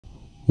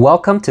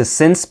Welcome to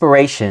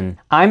Sinspiration.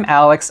 I'm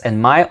Alex,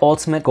 and my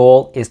ultimate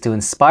goal is to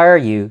inspire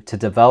you to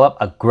develop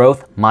a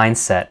growth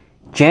mindset.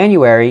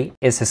 January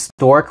is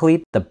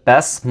historically the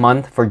best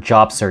month for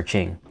job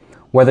searching.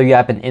 Whether you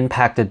have been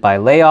impacted by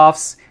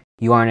layoffs,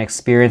 you are an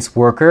experienced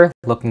worker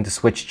looking to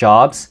switch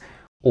jobs,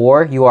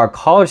 or you are a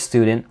college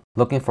student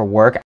looking for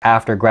work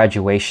after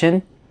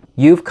graduation,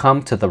 you've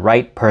come to the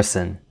right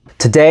person.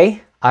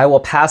 Today, I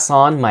will pass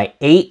on my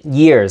 8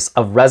 years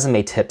of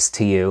resume tips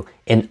to you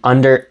in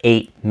under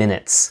 8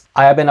 minutes.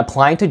 I have been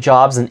applying to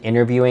jobs and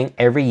interviewing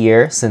every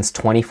year since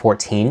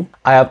 2014.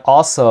 I have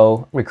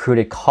also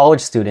recruited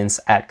college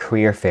students at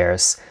career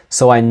fairs,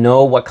 so I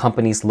know what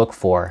companies look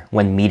for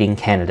when meeting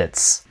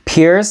candidates.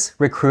 Peers,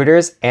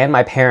 recruiters, and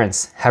my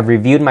parents have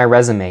reviewed my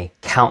resume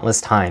countless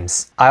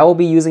times. I will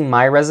be using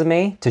my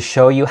resume to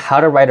show you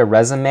how to write a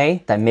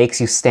resume that makes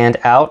you stand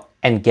out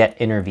and get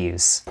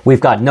interviews.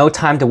 We've got no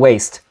time to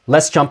waste.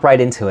 Let's jump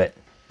right into it.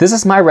 This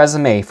is my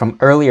resume from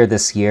earlier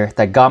this year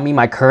that got me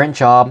my current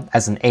job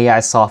as an AI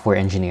software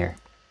engineer.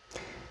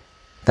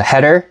 The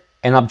header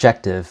and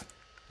objective.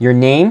 Your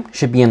name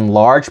should be in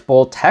large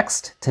bold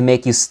text to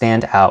make you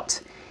stand out.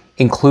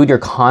 Include your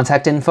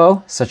contact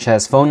info, such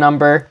as phone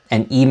number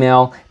and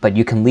email, but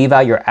you can leave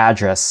out your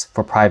address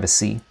for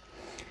privacy.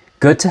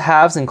 Good to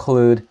haves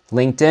include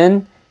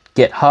LinkedIn,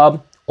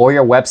 GitHub, or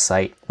your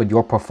website with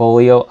your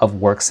portfolio of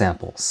work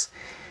samples.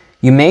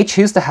 You may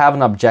choose to have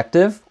an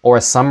objective or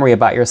a summary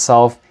about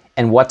yourself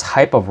and what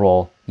type of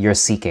role you're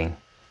seeking.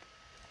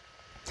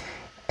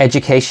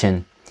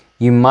 Education.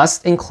 You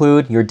must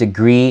include your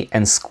degree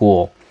and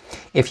school.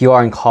 If you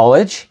are in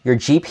college, your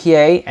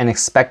GPA and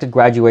expected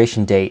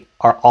graduation date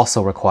are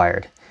also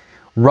required.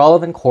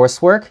 Relevant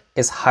coursework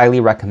is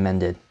highly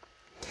recommended.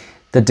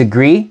 The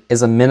degree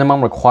is a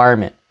minimum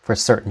requirement for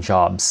certain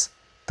jobs.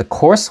 The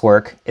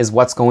coursework is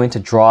what's going to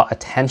draw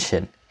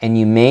attention, and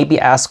you may be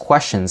asked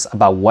questions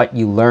about what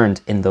you learned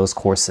in those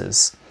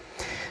courses.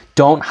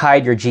 Don't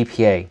hide your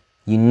GPA.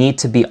 You need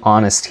to be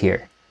honest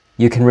here.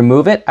 You can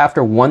remove it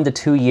after 1 to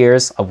 2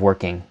 years of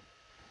working.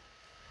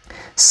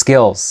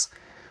 Skills.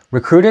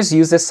 Recruiters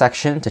use this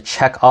section to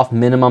check off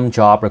minimum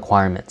job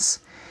requirements.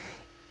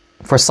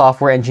 For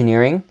software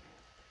engineering,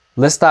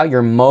 list out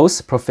your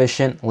most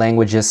proficient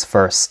languages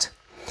first.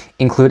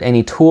 Include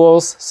any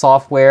tools,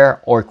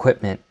 software, or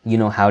equipment you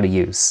know how to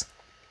use.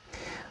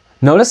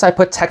 Notice I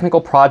put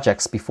technical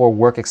projects before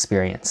work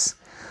experience.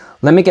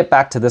 Let me get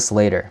back to this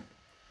later.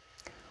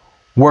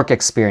 Work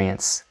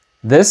experience.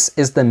 This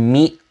is the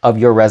meat of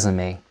your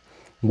resume.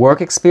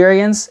 Work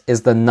experience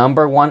is the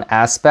 #1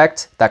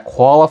 aspect that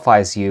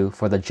qualifies you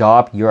for the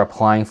job you're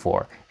applying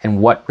for and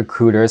what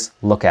recruiters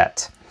look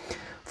at.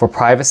 For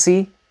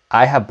privacy,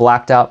 I have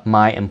blacked out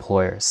my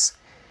employers.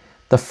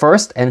 The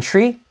first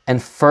entry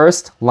and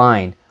first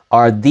line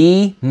are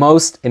the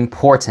most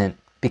important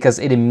because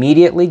it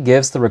immediately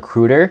gives the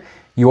recruiter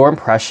your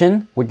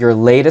impression with your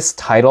latest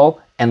title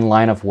and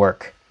line of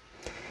work.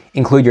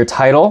 Include your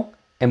title,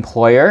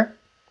 employer,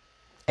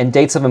 and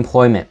dates of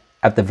employment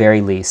at the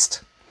very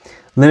least.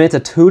 Limit to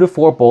 2 to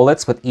 4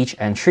 bullets with each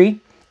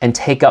entry and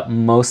take up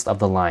most of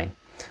the line.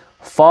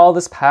 Follow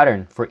this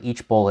pattern for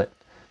each bullet.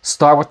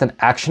 Start with an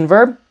action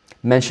verb,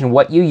 mention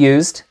what you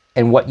used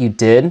and what you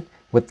did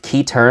with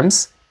key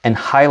terms, and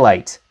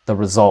highlight the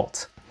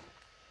result.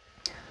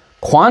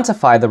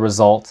 Quantify the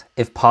result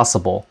if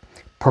possible.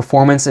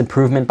 Performance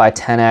improvement by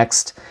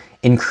 10x,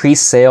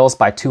 increase sales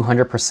by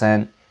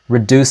 200%,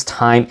 reduce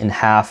time in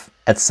half,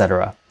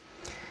 etc.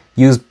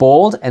 Use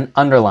bold and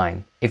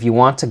underline if you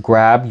want to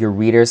grab your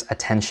reader's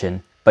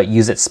attention, but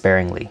use it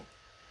sparingly.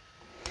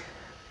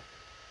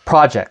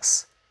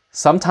 Projects.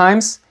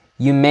 Sometimes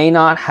you may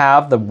not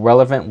have the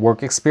relevant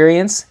work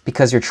experience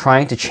because you're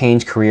trying to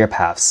change career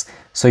paths.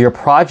 So your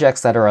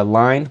projects that are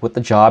aligned with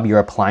the job you're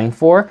applying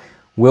for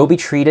will be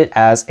treated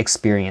as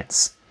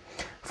experience.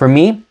 For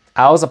me,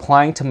 I was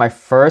applying to my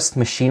first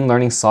machine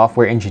learning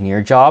software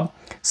engineer job,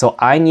 so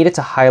I needed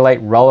to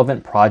highlight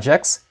relevant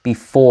projects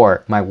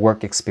before my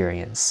work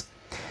experience.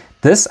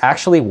 This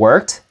actually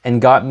worked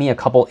and got me a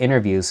couple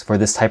interviews for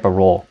this type of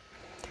role.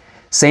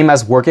 Same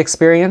as work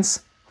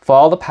experience,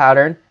 follow the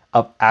pattern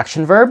of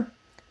action verb,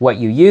 what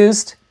you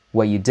used,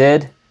 what you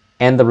did,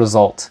 and the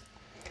result.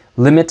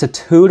 Limit to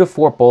 2 to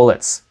 4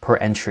 bullets per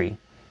entry.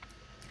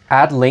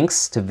 Add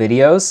links to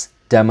videos,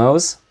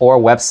 demos, or a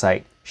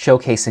website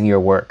showcasing your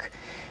work.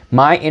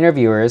 My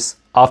interviewers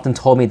often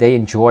told me they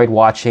enjoyed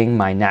watching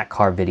my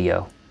NATCAR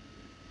video.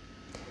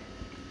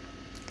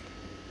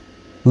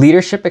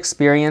 Leadership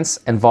experience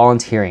and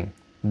volunteering.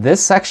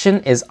 This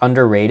section is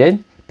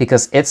underrated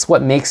because it's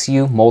what makes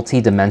you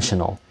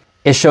multi-dimensional.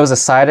 It shows a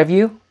side of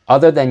you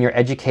other than your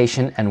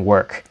education and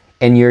work,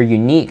 and you're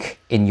unique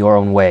in your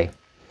own way.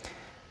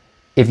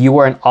 If you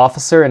were an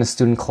officer in a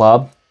student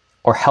club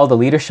or held a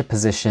leadership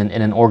position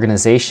in an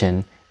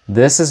organization,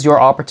 this is your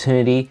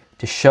opportunity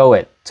to show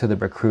it to the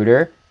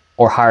recruiter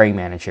or hiring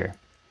manager.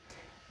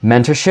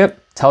 Mentorship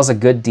tells a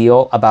good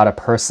deal about a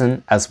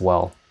person as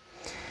well.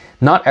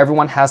 Not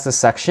everyone has this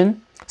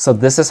section, so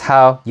this is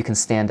how you can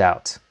stand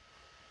out.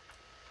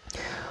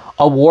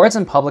 Awards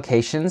and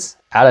publications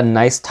add a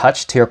nice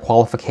touch to your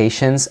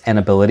qualifications and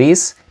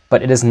abilities,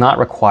 but it is not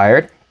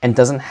required and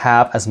doesn't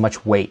have as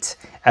much weight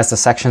as the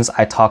sections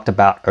I talked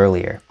about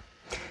earlier.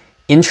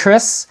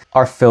 Interests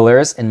are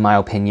fillers, in my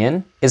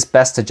opinion. It's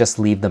best to just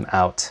leave them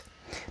out.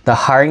 The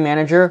hiring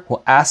manager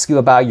will ask you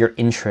about your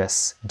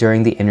interests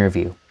during the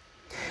interview.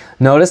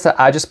 Notice that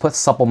I just put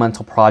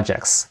supplemental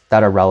projects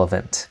that are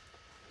relevant.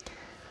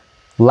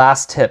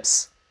 Last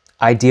tips.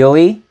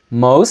 Ideally,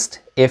 most,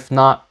 if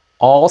not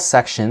all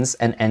sections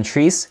and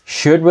entries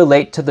should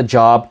relate to the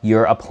job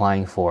you're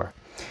applying for.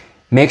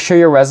 Make sure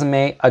your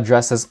resume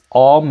addresses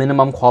all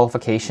minimum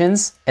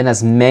qualifications and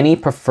as many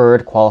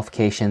preferred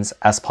qualifications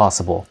as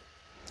possible.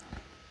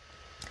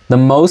 The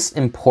most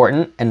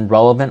important and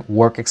relevant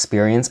work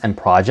experience and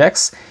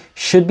projects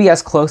should be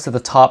as close to the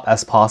top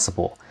as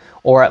possible,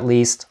 or at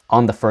least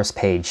on the first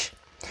page.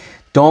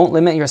 Don't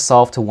limit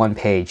yourself to one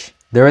page.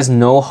 There is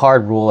no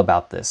hard rule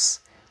about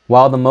this.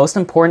 While the most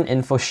important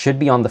info should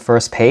be on the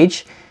first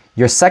page,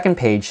 your second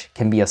page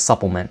can be a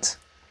supplement.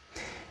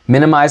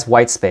 Minimize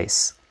white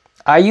space.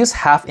 I use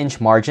half-inch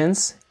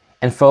margins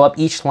and fill up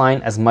each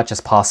line as much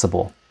as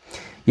possible.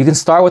 You can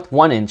start with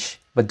 1 inch,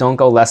 but don't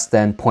go less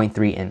than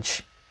 0.3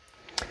 inch.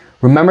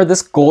 Remember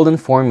this golden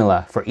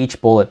formula for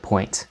each bullet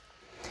point.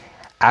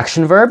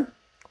 Action verb,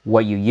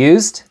 what you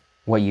used,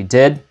 what you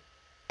did,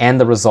 and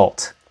the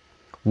result.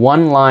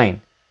 One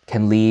line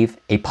can leave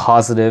a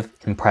positive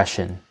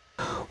impression.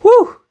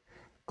 Whew!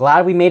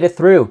 Glad we made it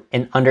through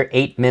in under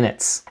 8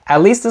 minutes.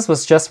 At least this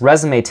was just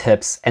resume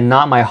tips and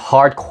not my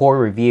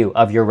hardcore review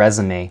of your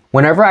resume.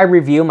 Whenever I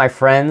review my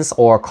friends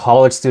or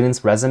college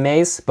students'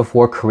 resumes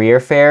before career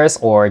fairs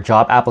or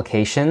job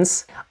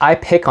applications, I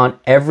pick on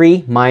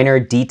every minor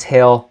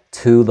detail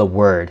to the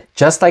word,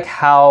 just like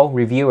how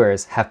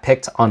reviewers have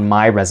picked on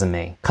my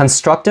resume.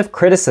 Constructive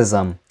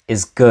criticism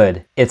is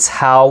good. It's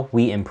how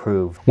we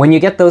improve. When you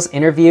get those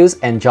interviews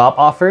and job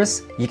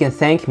offers, you can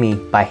thank me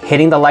by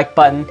hitting the like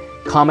button,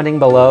 commenting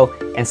below,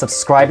 and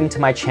subscribing to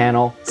my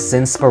channel,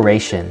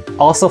 Sinspiration.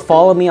 Also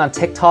follow me on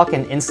TikTok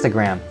and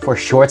Instagram for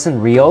shorts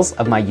and reels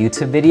of my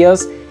YouTube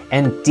videos,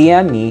 and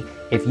DM me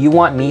if you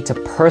want me to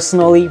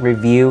personally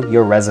review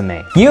your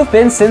resume. You've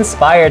been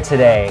Sinspired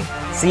today.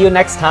 See you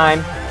next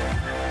time.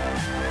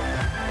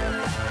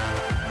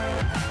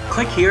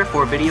 Click here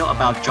for a video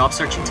about job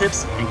searching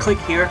tips, and click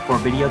here for a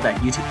video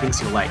that YouTube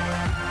thinks you'll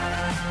like.